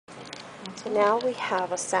So now we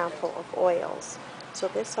have a sample of oils. So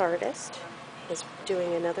this artist is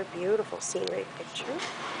doing another beautiful scenery picture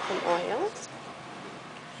from oils.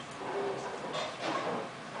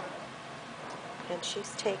 And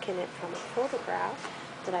she's taken it from a photograph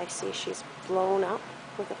that I see she's blown up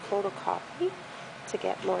with a photocopy to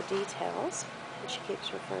get more details. And she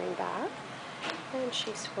keeps referring back. And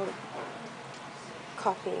she's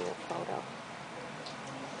copying a photo.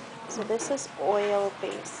 So this is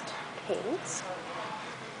oil-based paints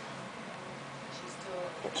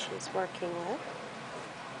that she's working with.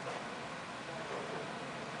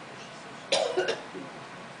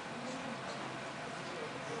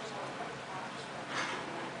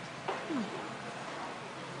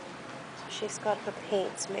 So she's got her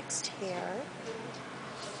paints mixed here.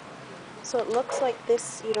 So it looks like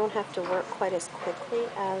this, you don't have to work quite as quickly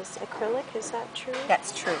as acrylic, is that true?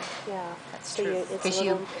 That's true. Yeah. That's so true. Because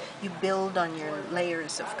you build on your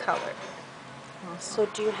layers of color. So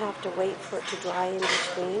do you have to wait for it to dry in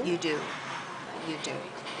between? You do. You do.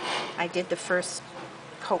 I did the first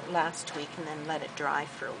coat last week and then let it dry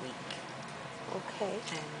for a week. Okay.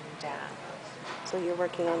 And so you're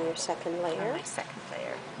working on your second layer? On my second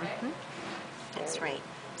layer. That's right.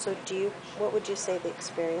 So what would you say the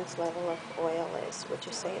experience level of oil is? Would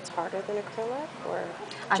you say it's harder than acrylic, or?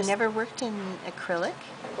 I've never worked in acrylic.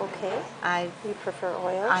 Okay. You prefer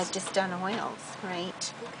oils? I've just done oils,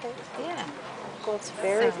 right? Okay. Yeah. Well, it's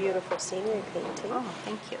very beautiful scenery painting. Oh,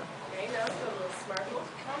 thank you.